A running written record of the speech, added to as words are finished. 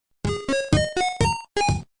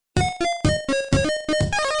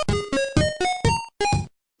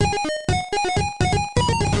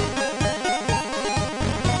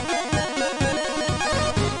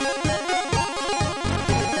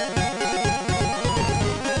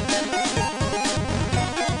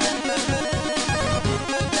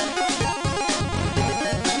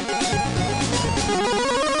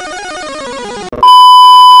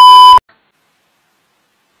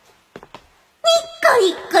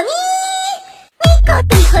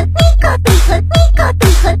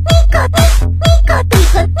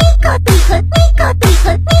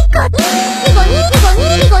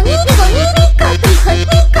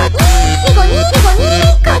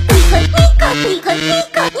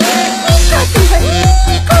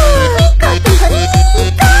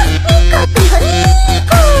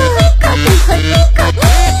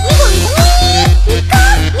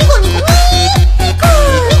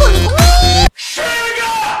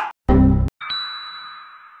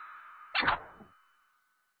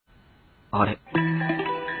あれ、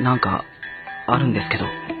なんかあるんですけど、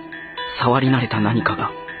触り慣れた何かが。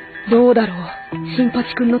どうだろう。新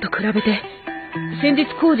八くんのと比べて、先日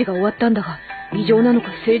工事が終わったんだが、異常なのか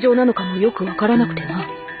正常なのかもよくわからなくてな。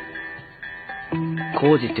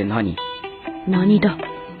工事って何？何だ？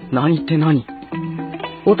何って何？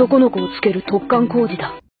男の子をつける突貫工事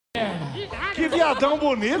だ。Que viadão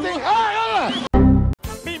bonito, hein?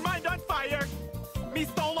 Me mind on fire, me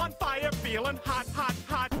soul on fire, feeling hot, hot,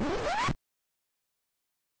 hot.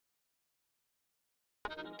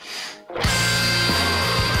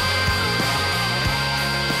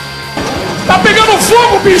 Tá pegando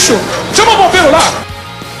fogo, bicho! Chama o bombeiro lá!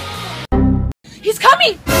 He's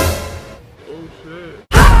coming!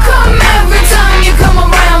 How come every time you come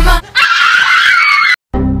around my...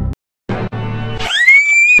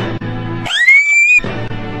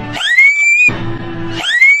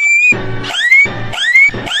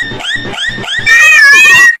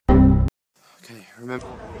 Okay, remember...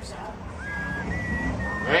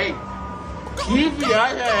 Hey, que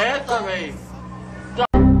viagem é essa, véi?